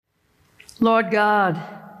Lord God,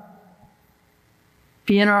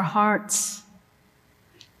 be in our hearts,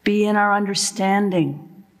 be in our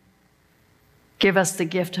understanding. Give us the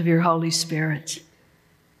gift of your Holy Spirit.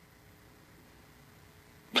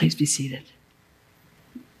 Please be seated.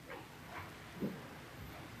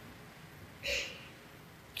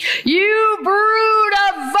 You brood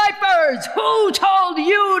of vipers, who told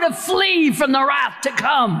you to flee from the wrath to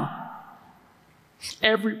come?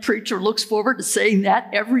 Every preacher looks forward to saying that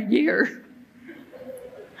every year.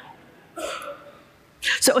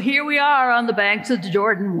 So here we are on the banks of the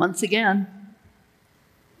Jordan once again.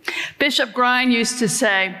 Bishop Grein used to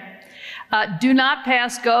say, do not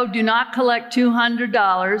pass go, do not collect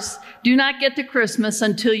 $200, do not get to Christmas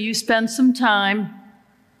until you spend some time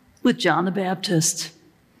with John the Baptist,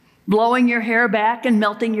 blowing your hair back and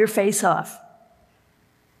melting your face off.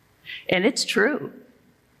 And it's true.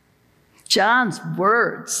 John's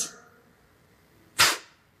words,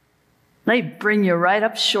 they bring you right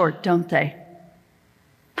up short, don't they?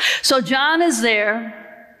 So John is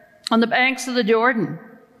there on the banks of the Jordan.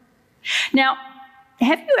 Now,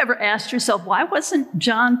 have you ever asked yourself, why wasn't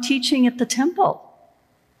John teaching at the temple?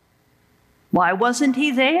 Why wasn't he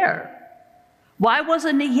there? Why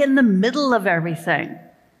wasn't he in the middle of everything?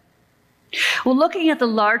 Well, looking at the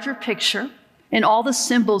larger picture and all the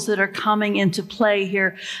symbols that are coming into play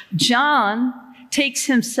here, John takes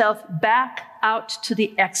himself back out to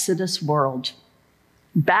the Exodus world,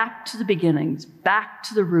 back to the beginnings, back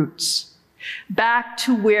to the roots, back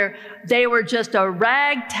to where they were just a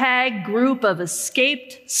ragtag group of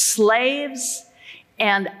escaped slaves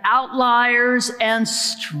and outliers and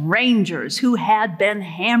strangers who had been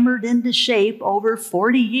hammered into shape over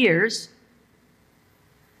 40 years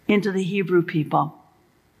into the Hebrew people.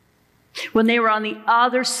 When they were on the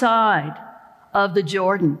other side of the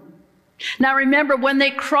Jordan. Now remember, when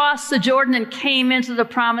they crossed the Jordan and came into the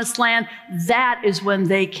promised land, that is when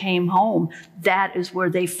they came home. That is where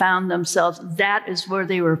they found themselves. That is where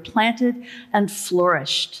they were planted and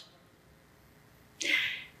flourished.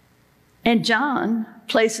 And John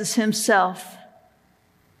places himself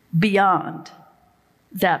beyond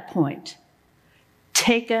that point.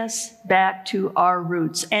 Take us back to our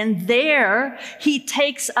roots. And there he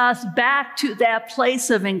takes us back to that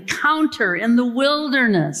place of encounter in the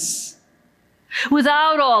wilderness.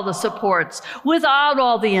 Without all the supports, without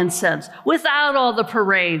all the incense, without all the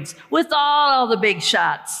parades, without all the big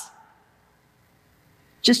shots.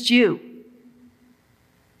 Just you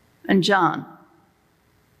and John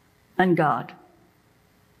and God.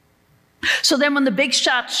 So then when the big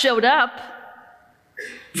shots showed up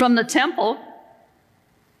from the temple,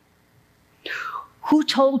 who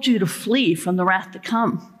told you to flee from the wrath to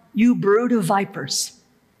come? You brood of vipers.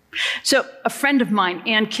 So a friend of mine,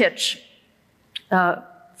 Ann Kitch,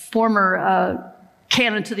 former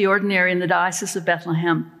canon to the ordinary in the Diocese of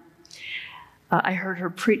Bethlehem, I heard her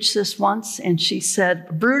preach this once, and she said,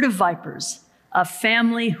 a brood of vipers, a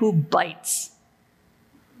family who bites.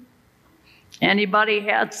 Anybody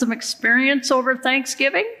had some experience over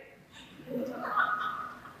Thanksgiving?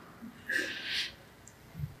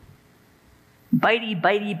 Bitey,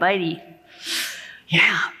 bitey, bitey.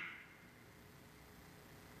 Yeah.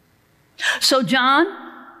 So John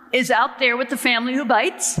is out there with the family who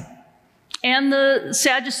bites, and the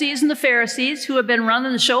Sadducees and the Pharisees, who have been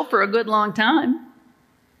running the show for a good long time,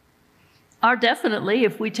 are definitely,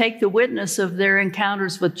 if we take the witness of their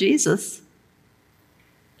encounters with Jesus,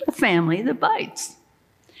 the family that bites.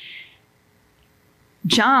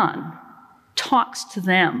 John talks to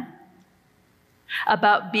them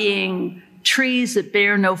about being trees that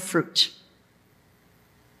bear no fruit,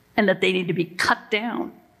 and that they need to be cut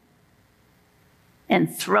down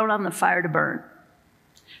and thrown on the fire to burn.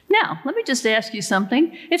 Now, let me just ask you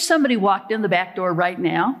something. If somebody walked in the back door right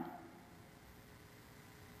now,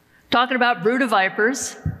 talking about brood of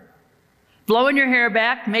vipers, blowing your hair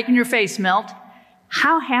back, making your face melt,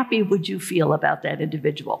 how happy would you feel about that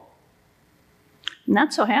individual?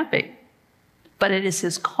 Not so happy, but it is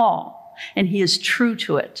his call, and he is true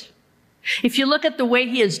to it. If you look at the way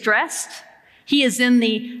he is dressed, he is in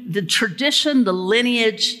the tradition, the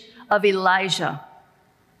lineage of Elijah.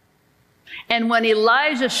 And when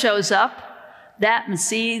Elijah shows up, that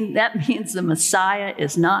means the Messiah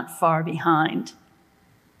is not far behind.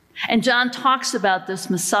 And John talks about this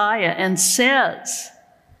Messiah and says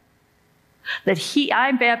that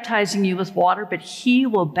I'm baptizing you with water, but he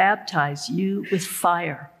will baptize you with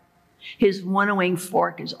fire. His winnowing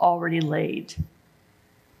fork is already laid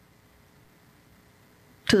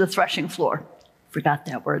to the threshing floor. Forgot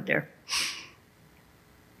that word there.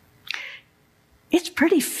 It's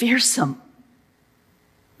pretty fearsome.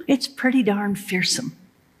 It's pretty darn fearsome.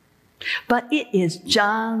 But it is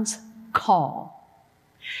John's call.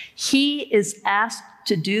 He is asked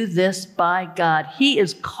to do this by God. He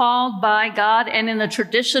is called by God, and in the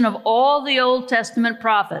tradition of all the Old Testament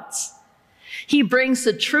prophets, he brings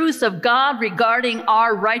the truth of God regarding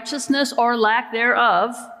our righteousness or lack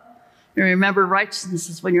thereof. And remember, righteousness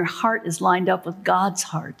is when your heart is lined up with God's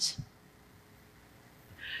heart.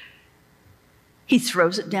 He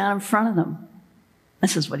throws it down in front of them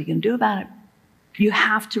and says, what are you going to do about it? You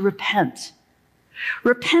have to repent.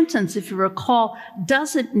 Repentance, if you recall,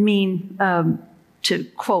 doesn't mean, to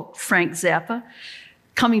quote Frank Zappa,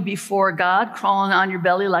 coming before God, crawling on your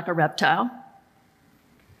belly like a reptile.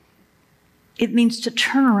 It means to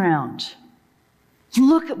turn around,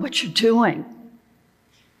 look at what you're doing,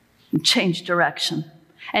 and change direction.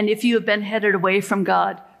 And if you have been headed away from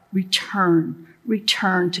God, return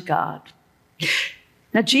to God.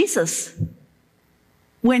 Now, Jesus,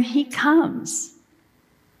 when he comes,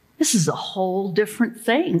 this is a whole different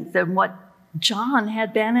thing than what John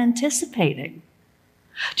had been anticipating.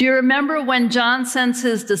 Do you remember when John sends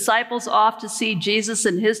his disciples off to see Jesus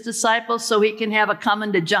and his disciples so he can have a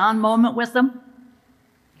coming to John moment with them?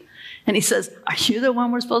 And he says, are you the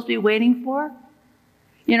one we're supposed to be waiting for?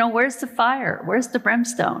 You know, where's the fire? Where's the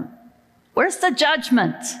brimstone? Where's the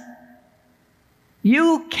judgment?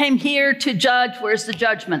 You came here to judge. Where's the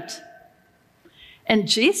judgment? And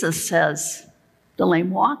Jesus says, the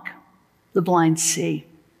lame walk, the blind see,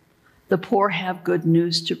 the poor have good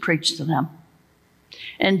news to preach to them.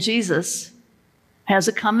 And Jesus has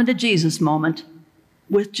a coming to Jesus moment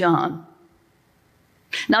with John.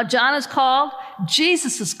 Now, John is called,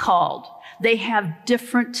 Jesus is called. They have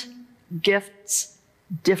different gifts,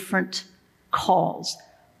 different calls.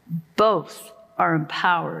 Both are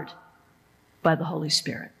empowered by the Holy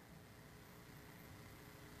Spirit.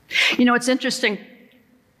 You know, it's interesting,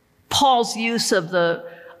 Paul's use of the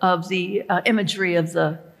imagery of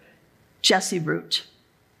the Jesse root.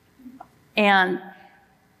 And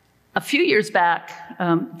a few years back,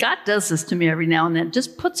 God does this to me every now and then,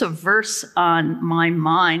 just puts a verse on my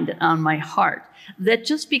mind, on my heart, that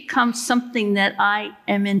just becomes something that I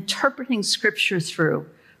am interpreting Scripture through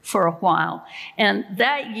for a while. And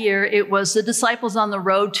that year, it was the disciples on the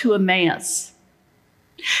road to Emmaus.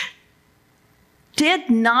 Did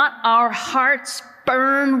not our hearts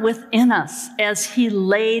burn within us as he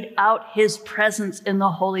laid out his presence in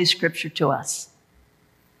the Holy Scripture to us?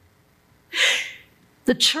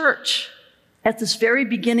 The church, at this very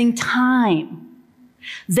beginning time,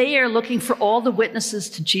 they are looking for all the witnesses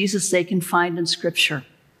to Jesus they can find in Scripture.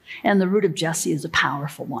 And the root of Jesse is a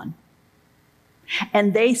powerful one.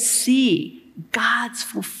 And they see God's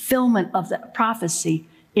fulfillment of that prophecy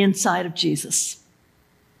inside of Jesus.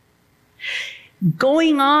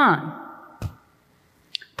 Going on,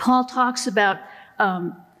 Paul talks about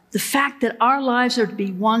the fact that our lives are to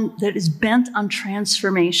be one that is bent on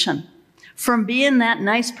transformation. From being that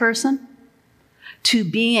nice person to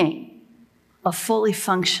being a fully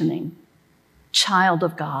functioning child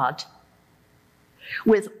of God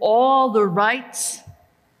with all the rights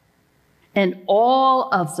and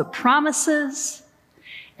all of the promises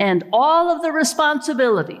and all of the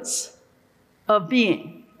responsibilities of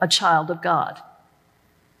being a child of God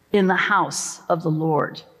in the house of the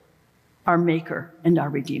Lord, our Maker and our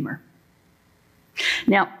Redeemer.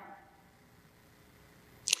 Now,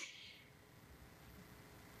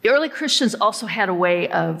 the early Christians also had a way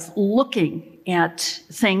of looking at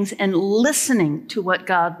things and listening to what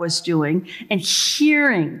God was doing and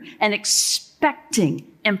hearing and expecting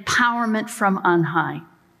empowerment from on high.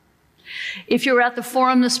 If you were at the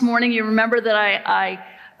forum this morning, you remember that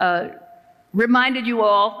I reminded you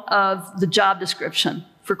all of the job description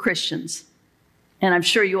for Christians. And I'm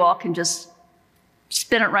sure you all can just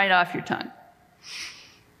spin it right off your tongue.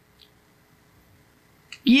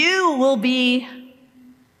 You will be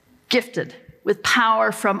gifted with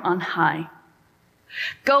power from on high.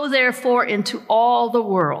 Go therefore into all the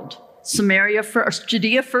world, Samaria first,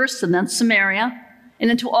 Judea first, and then Samaria, and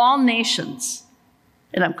into all nations.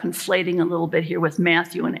 And I'm conflating a little bit here with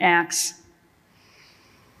Matthew and Acts.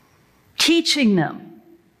 Teaching them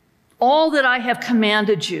all that I have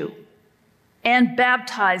commanded you, and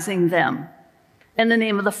baptizing them in the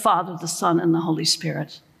name of the Father, the Son, and the Holy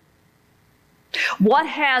Spirit. What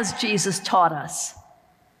has Jesus taught us?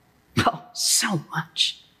 Oh, so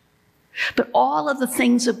much. But all of the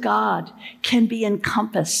things of God can be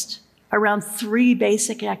encompassed around three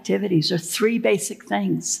basic activities or three basic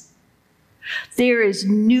things. There is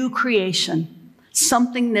new creation,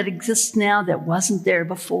 something that exists now that wasn't there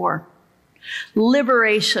before.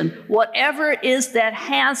 Liberation, whatever it is that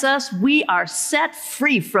has us, we are set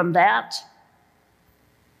free from that.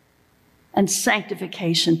 and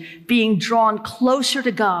sanctification, being drawn closer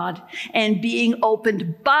to God and being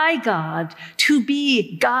opened by God to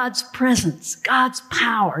be God's presence, God's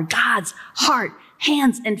power, God's heart,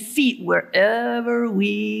 hands, and feet wherever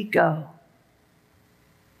we go.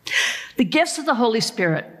 The gifts of the Holy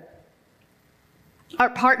Spirit are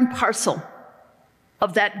part and parcel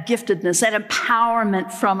of that giftedness, that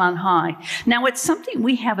empowerment from on high. Now, it's something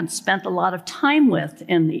we haven't spent a lot of time with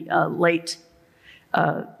in the late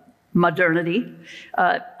modernity.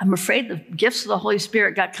 I'm afraid the gifts of the Holy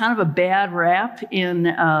Spirit got kind of a bad rap in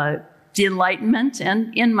the Enlightenment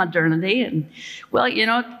and in modernity. And, well, you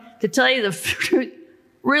know, to tell you the truth,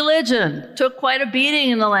 religion took quite a beating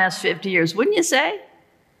in the last 50 years, wouldn't you say?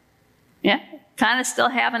 Yeah, kind of still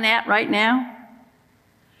having that right now.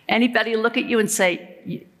 Anybody look at you and say,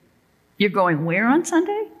 you're going where on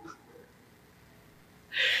Sunday?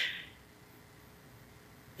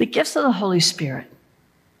 The gifts of the Holy Spirit,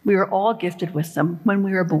 we were all gifted with them when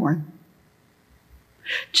we were born.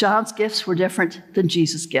 John's gifts were different than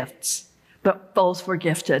Jesus' gifts, but both were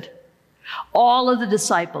gifted. All of the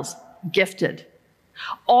disciples, gifted.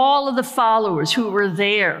 All of the followers who were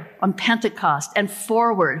there on Pentecost and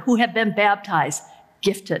forward, who have been baptized,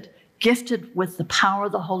 gifted. Gifted with the power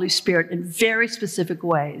of the Holy Spirit in very specific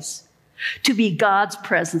ways to be God's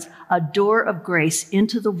presence, a door of grace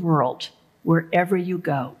into the world wherever you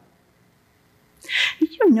go. Do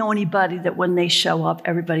you know anybody that when they show up,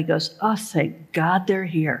 everybody goes, oh, thank God they're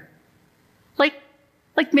here?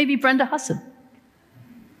 Like maybe Brenda Husson.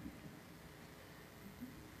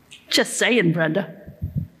 Just saying, Brenda.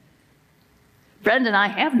 Brenda and I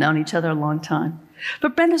have known each other a long time.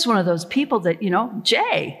 But Brenda's one of those people that, you know,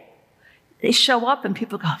 Jay, they show up and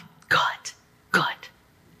people go, good, good.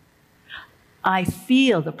 I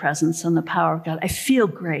feel the presence and the power of God. I feel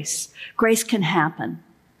grace. Grace can happen.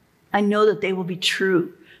 I know that they will be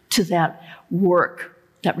true to that work,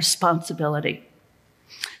 that responsibility.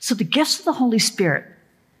 So the gifts of the Holy Spirit,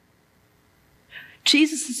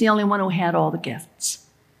 Jesus is the only one who had all the gifts.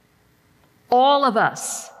 All of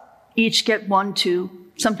us each get 1, 2,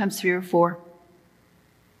 sometimes 3 or 4.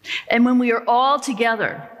 And when we are all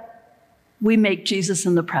together, we make Jesus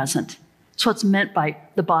in the present. It's what's meant by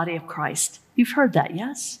the body of Christ. You've heard that,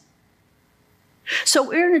 yes? So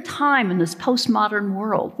we're in a time in this postmodern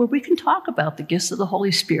world where we can talk about the gifts of the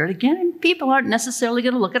Holy Spirit again, and people aren't necessarily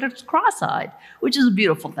going to look at it cross-eyed, which is a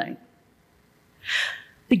beautiful thing.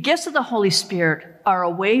 The gifts of the Holy Spirit are a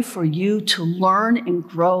way for you to learn and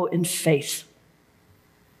grow in faith.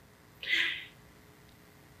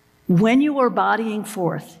 When you are bodying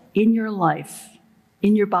forth in your life,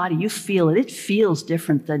 in your body, you feel it. It feels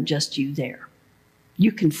different than just you there.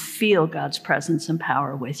 You can feel God's presence and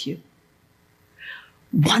power with you.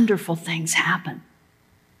 Wonderful things happen.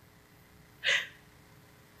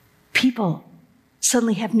 People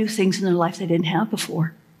suddenly have new things in their life they didn't have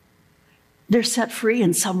before. They're set free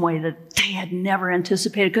in some way that they had never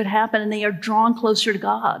anticipated could happen, and they are drawn closer to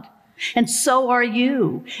God. And so are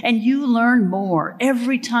you. And you learn more.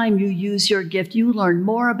 Every time you use your gift, you learn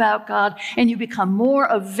more about God and you become more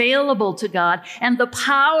available to God and the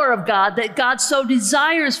power of God that God so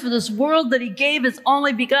desires for this world that he gave his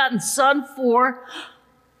only begotten Son for.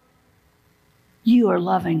 You are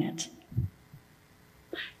loving it.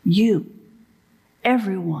 You,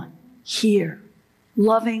 everyone here,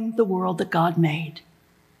 loving the world that God made,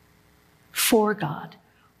 for God,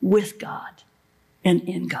 with God, and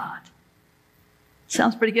in God.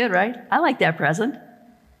 Sounds pretty good, right? I like that present.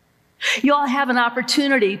 You all have an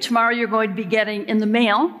opportunity. Tomorrow you're going to be getting in the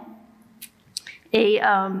mail a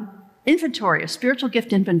inventory, a spiritual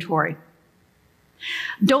gift inventory.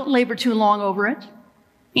 Don't labor too long over it.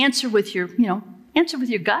 Answer with your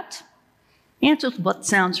gut. Answer with what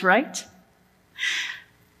sounds right.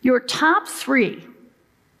 Your top 3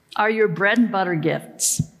 are your bread and butter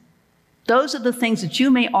gifts. Those are the things that you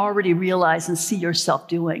may already realize and see yourself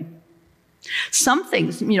doing. Some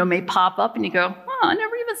things, may pop up and you go, oh, I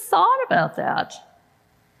never even thought about that.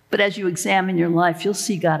 But as you examine your life, you'll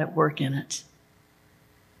see God at work in it.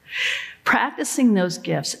 Practicing those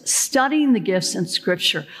gifts, studying the gifts in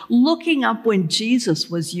Scripture, looking up when Jesus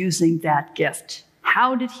was using that gift.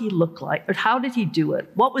 How did he look like? Or how did he do it?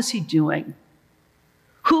 What was he doing?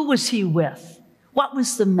 Who was he with? What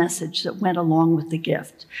was the message that went along with the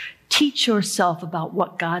gift? Teach yourself about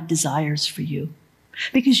what God desires for you,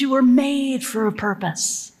 because you were made for a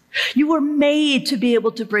purpose. You were made to be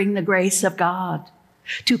able to bring the grace of God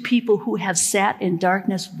to people who have sat in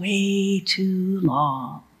darkness way too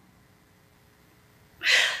long.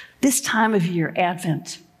 This time of year,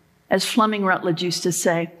 Advent, as Fleming Rutledge used to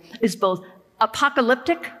say, is both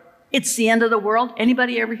apocalyptic It's the end of the world.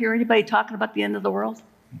 Anybody ever hear anybody talking about the end of the world?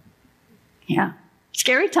 Yeah.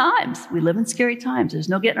 Scary times. We live in scary times. There's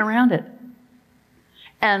no getting around it.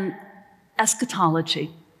 And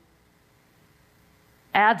eschatology.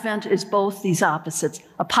 Advent is both these opposites,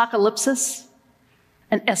 apocalypsis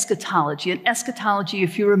and eschatology. And eschatology,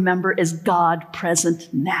 if you remember, is God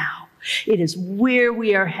present now. It is where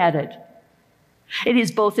we are headed. It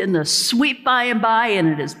is both in the sweet by and by, and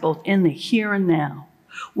it is both in the here and now.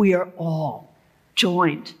 We are all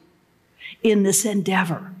joined in this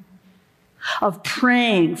endeavor of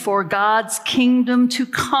praying for God's kingdom to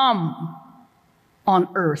come on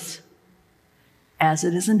earth as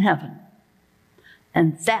it is in heaven.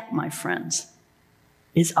 And that, my friends,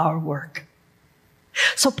 is our work.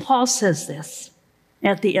 So Paul says this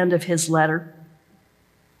at the end of his letter.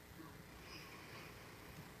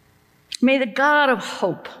 May the God of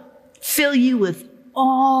hope fill you with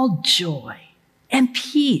all joy and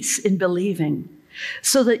peace in believing,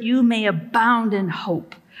 so that you may abound in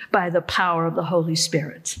hope by the power of the Holy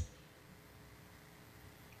Spirit.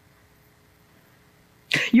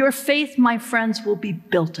 Your faith, my friends, will be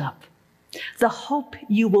built up. The hope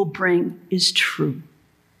you will bring is true.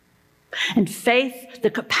 And faith, the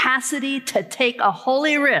capacity to take a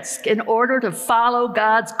holy risk in order to follow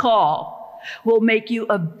God's call, will make you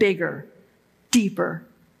a bigger, deeper,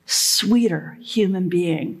 sweeter human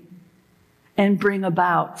being and bring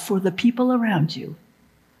about for the people around you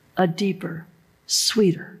a deeper,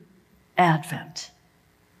 sweeter Advent.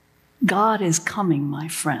 God is coming, my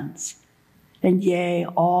friends, and yea,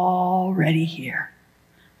 already here.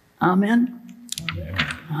 Amen? Amen.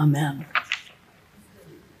 Amen.